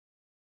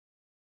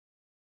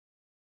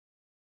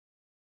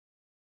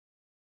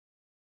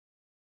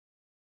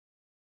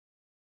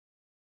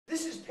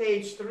This is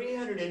page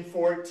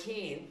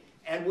 314,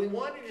 and we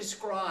want to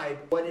describe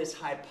what is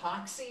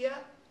hypoxia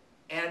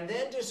and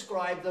then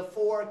describe the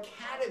 4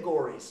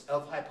 categories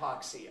of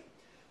hypoxia.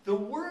 The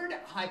word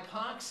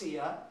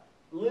hypoxia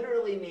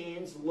literally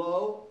means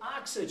low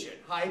oxygen.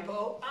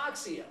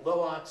 Hypoxia,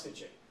 low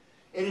oxygen.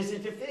 It is a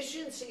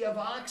deficiency of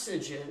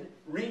oxygen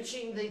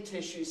reaching the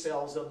tissue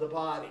cells of the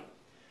body.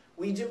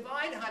 We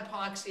divide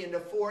hypoxia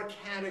into 4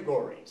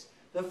 categories.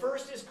 The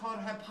first is called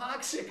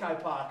hypoxic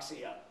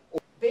hypoxia.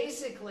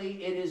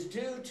 Basically, it is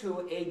due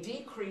to a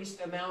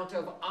decreased amount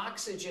of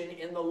oxygen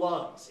in the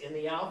lungs, in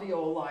the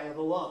alveoli of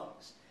the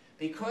lungs.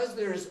 Because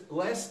there's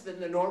less than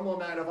the normal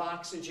amount of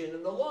oxygen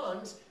in the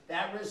lungs,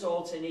 that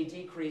results in a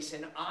decrease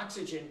in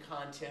oxygen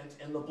content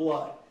in the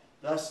blood.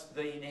 Thus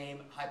the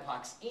name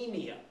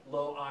hypoxemia,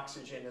 low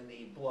oxygen in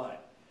the blood.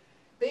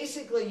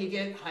 Basically, you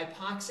get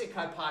hypoxic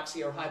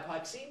hypoxia or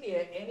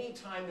hypoxemia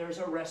anytime there's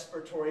a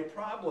respiratory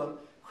problem,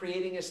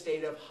 creating a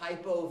state of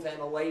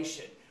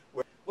hypoventilation.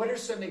 What are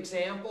some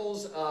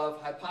examples of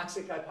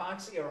hypoxic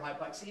hypoxia or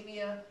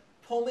hypoxemia?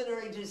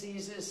 Pulmonary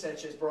diseases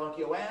such as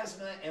bronchial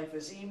asthma,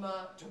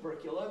 emphysema,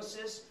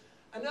 tuberculosis.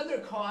 Another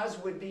cause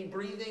would be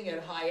breathing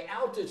at high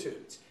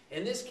altitudes.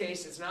 In this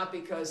case, it's not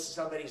because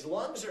somebody's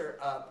lungs are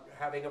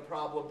having a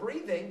problem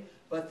breathing,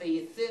 but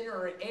the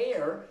thinner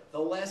air, the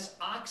less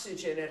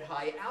oxygen at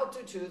high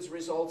altitudes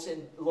results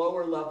in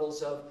lower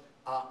levels of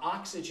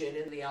oxygen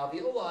in the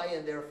alveoli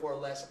and therefore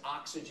less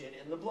oxygen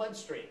in the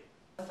bloodstream.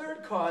 The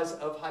third cause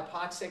of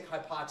hypoxic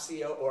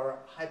hypoxia or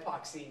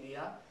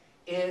hypoxemia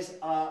is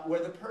where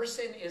the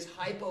person is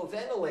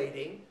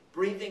hypoventilating,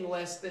 breathing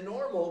less than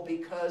normal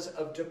because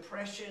of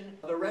depression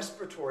of the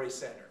respiratory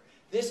center.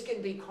 This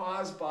can be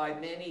caused by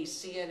many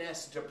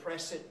CNS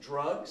depressant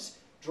drugs,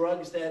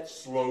 drugs that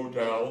slow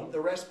down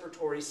the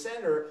respiratory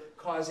center,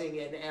 causing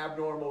an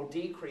abnormal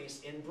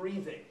decrease in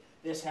breathing.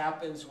 This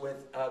happens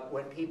with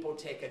when people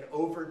take an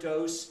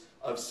overdose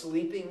of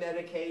sleeping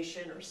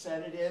medication or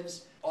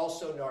sedatives.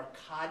 Also,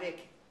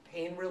 narcotic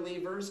pain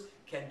relievers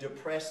can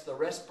depress the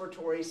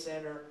respiratory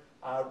center,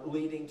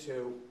 leading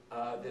to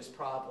this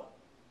problem.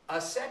 A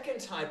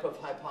second type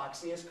of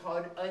hypoxia is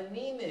called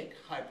anemic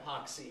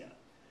hypoxia.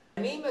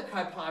 Anemic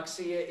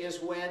hypoxia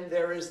is when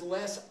there is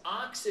less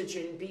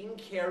oxygen being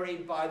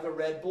carried by the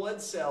red blood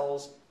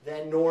cells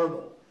than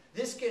normal.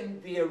 This can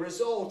be a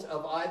result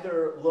of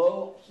either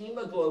low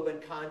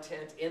hemoglobin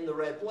content in the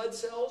red blood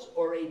cells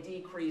or a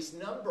decreased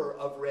number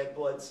of red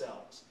blood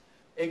cells.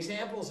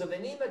 Examples of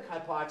anemic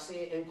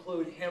hypoxia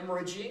include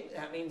hemorrhaging,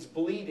 that means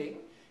bleeding.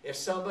 If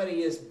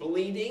somebody is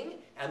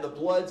bleeding and the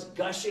blood's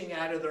gushing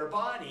out of their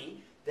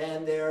body,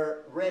 then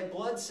their red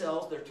blood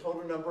cells, their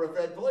total number of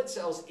red blood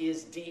cells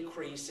is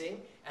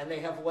decreasing, and they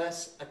have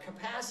less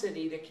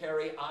capacity to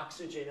carry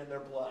oxygen in their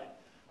blood.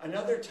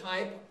 Another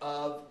type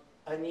of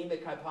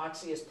anemic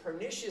hypoxia is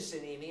Pernicious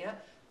Anemia.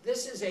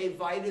 This is a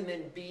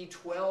vitamin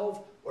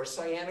B12 or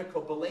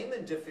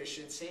cyanocobalamin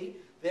deficiency.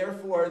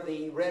 Therefore,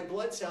 the red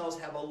blood cells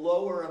have a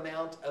lower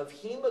amount of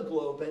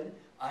hemoglobin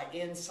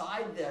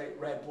inside the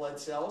red blood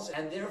cells,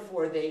 and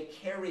therefore they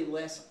carry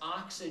less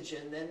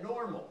oxygen than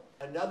normal.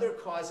 Another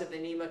cause of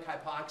anemic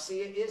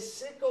hypoxia is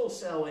sickle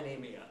cell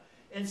anemia.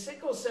 In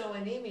sickle cell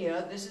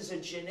anemia, this is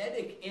a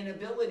genetic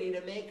inability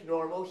to make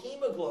normal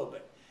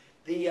hemoglobin.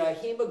 The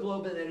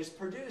hemoglobin that is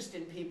produced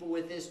in people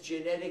with this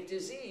genetic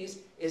disease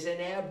is an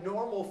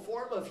abnormal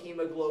form of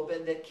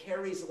hemoglobin that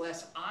carries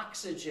less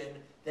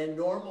oxygen than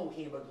normal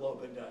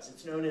hemoglobin does.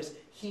 It's known as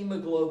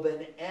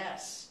hemoglobin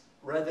S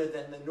rather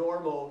than the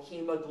normal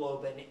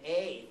hemoglobin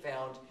A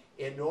found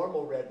in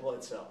normal red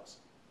blood cells.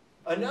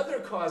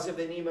 Another cause of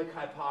anemic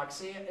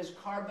hypoxia is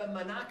carbon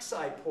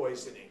monoxide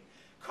poisoning.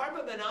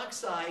 Carbon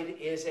monoxide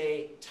is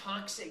a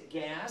toxic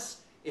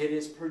gas. It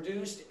is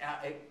produced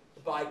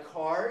by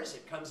cars.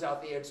 It comes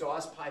out the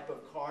exhaust pipe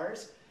of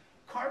cars.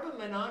 Carbon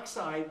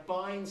monoxide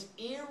binds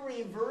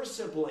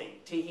irreversibly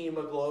to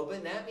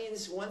hemoglobin. That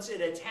means once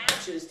it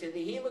attaches to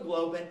the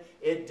hemoglobin,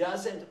 it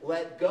doesn't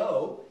let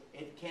go.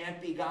 It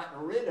can't be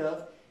gotten rid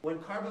of. When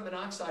carbon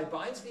monoxide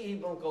binds to the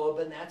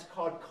hemoglobin, that's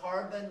called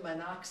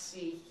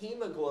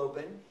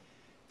carbonmonoxyhemoglobin.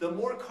 The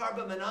more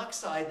carbon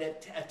monoxide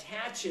that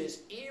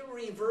attaches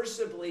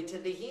irreversibly to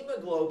the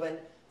hemoglobin,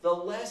 the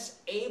less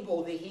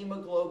able the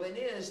hemoglobin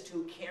is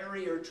to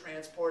carry or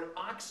transport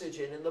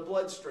oxygen in the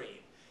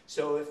bloodstream.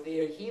 So if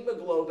the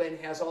hemoglobin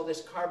has all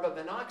this carbon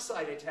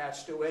monoxide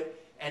attached to it,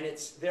 and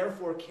it's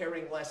therefore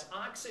carrying less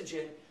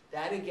oxygen,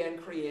 that again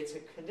creates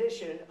a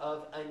condition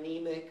of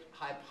anemic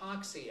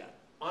hypoxia.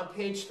 On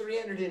page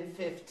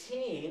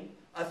 315,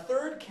 a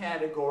third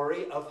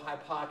category of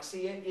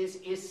hypoxia is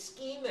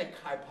ischemic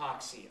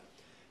hypoxia.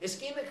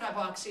 Ischemic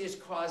hypoxia is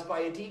caused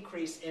by a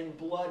decrease in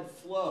blood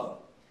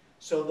flow.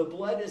 So the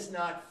blood is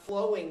not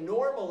flowing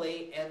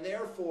normally, and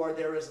therefore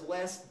there is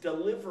less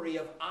delivery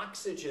of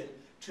oxygen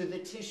to the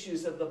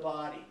tissues of the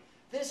body.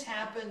 This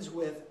happens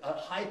with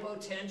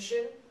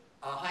hypotension.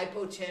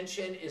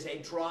 Hypotension is a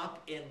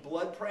drop in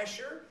blood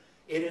pressure.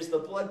 It is the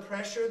blood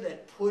pressure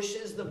that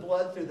pushes the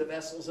blood through the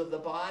vessels of the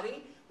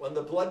body. When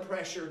the blood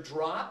pressure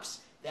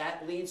drops,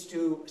 That leads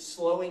to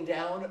slowing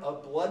down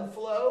of blood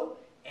flow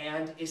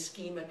and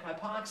ischemic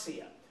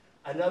hypoxia.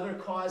 Another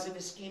cause of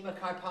ischemic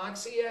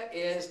hypoxia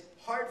is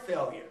heart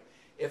failure.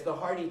 If the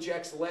heart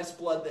ejects less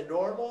blood than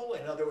normal,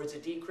 in other words, a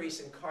decrease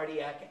in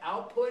cardiac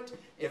output,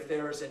 if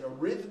there is an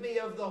arrhythmia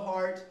of the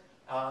heart,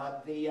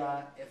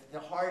 if the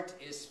heart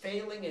is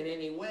failing in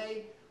any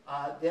way,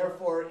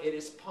 therefore it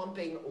is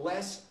pumping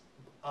less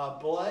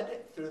blood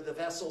through the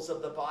vessels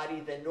of the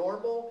body than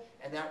normal,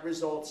 and that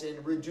results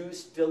in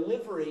reduced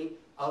delivery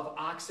of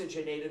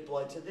oxygenated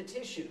blood to the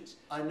tissues.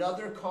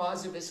 Another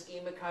cause of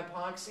ischemic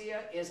hypoxia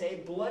is a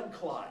blood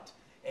clot.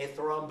 A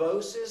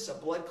thrombosis, a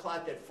blood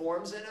clot that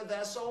forms in a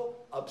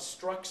vessel,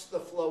 obstructs the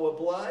flow of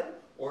blood,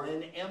 or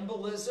an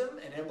embolism.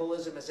 An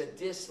embolism is a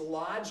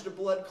dislodged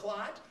blood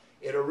clot.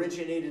 It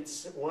originated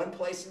one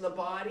place in the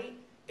body,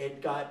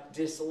 it got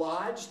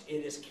dislodged,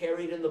 it is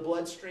carried in the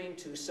bloodstream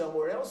to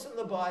somewhere else in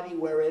the body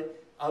where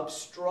it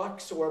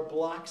obstructs or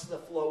blocks the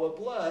flow of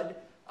blood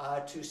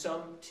to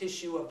some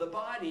tissue of the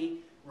body,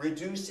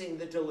 reducing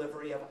the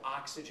delivery of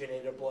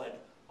oxygenated blood.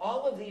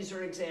 All of these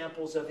are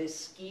examples of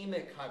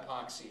ischemic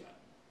hypoxia.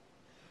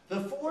 The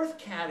fourth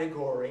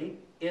category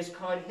is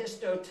called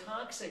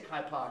histotoxic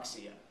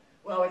hypoxia.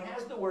 Well, it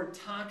has the word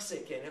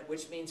toxic in it,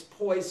 which means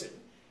poison.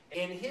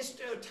 In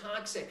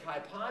histotoxic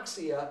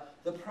hypoxia,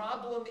 the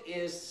problem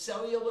is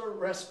cellular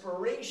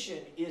respiration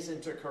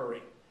isn't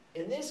occurring.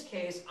 In this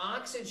case,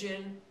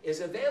 oxygen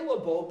is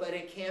available, but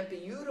it can't be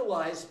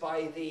utilized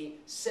by the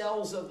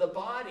cells of the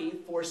body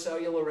for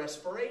cellular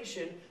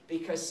respiration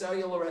because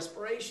cellular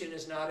respiration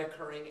is not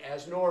occurring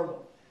as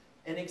normal.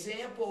 An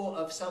example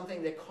of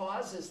something that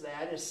causes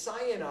that is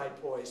cyanide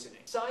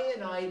poisoning.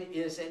 Cyanide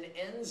is an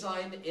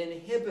enzyme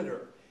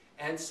inhibitor,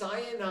 and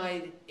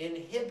cyanide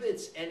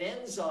inhibits an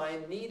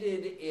enzyme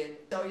needed in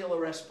cellular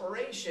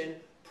respiration,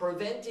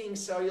 preventing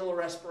cellular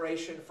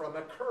respiration from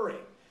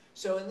occurring.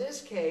 So in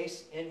this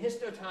case, in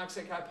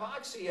histotoxic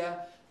hypoxia,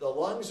 the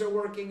lungs are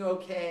working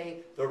okay,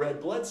 the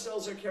red blood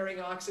cells are carrying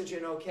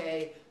oxygen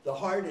okay, the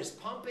heart is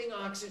pumping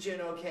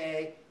oxygen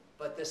okay,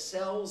 but the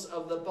cells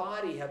of the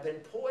body have been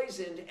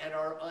poisoned and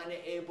are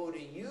unable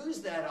to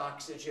use that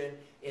oxygen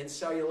in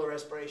cellular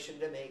respiration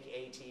to make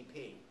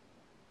ATP.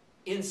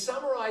 In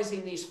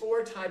summarizing these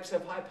four types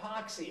of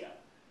hypoxia,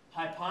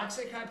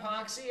 hypoxic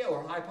hypoxia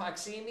or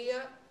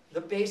hypoxemia,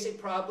 the basic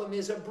problem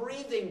is a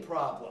breathing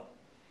problem.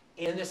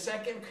 In the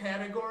second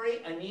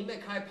category,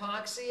 anemic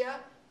hypoxia,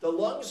 the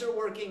lungs are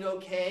working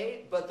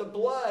okay, but the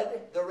blood,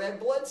 the red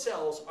blood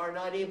cells, are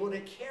not able to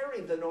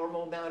carry the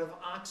normal amount of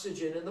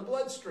oxygen in the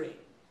bloodstream.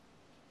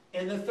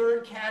 In the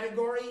third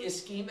category,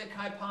 ischemic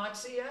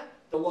hypoxia,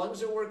 the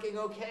lungs are working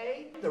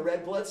okay, the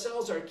red blood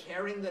cells are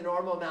carrying the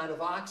normal amount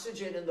of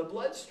oxygen in the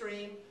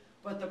bloodstream,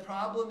 but the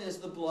problem is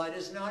the blood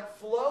is not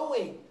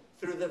flowing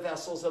through the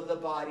vessels of the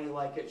body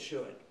like it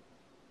should.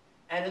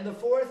 And in the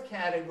fourth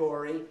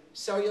category,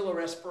 cellular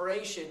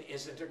respiration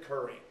isn't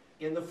occurring.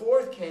 In the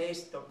fourth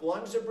case, the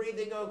lungs are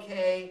breathing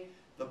okay,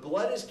 the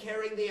blood is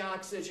carrying the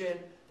oxygen,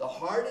 the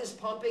heart is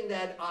pumping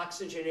that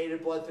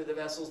oxygenated blood through the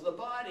vessels of the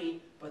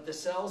body, but the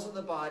cells of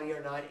the body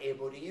are not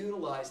able to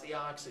utilize the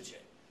oxygen.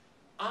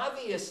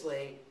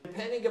 Obviously,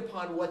 depending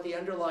upon what the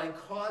underlying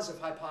cause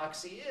of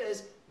hypoxia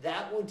is,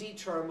 that will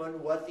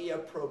determine what the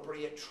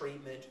appropriate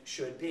treatment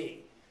should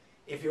be.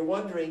 If you're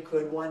wondering,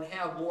 could one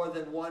have more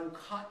than one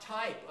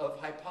type of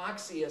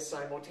hypoxia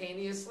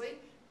simultaneously?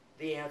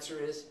 The answer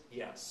is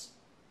yes.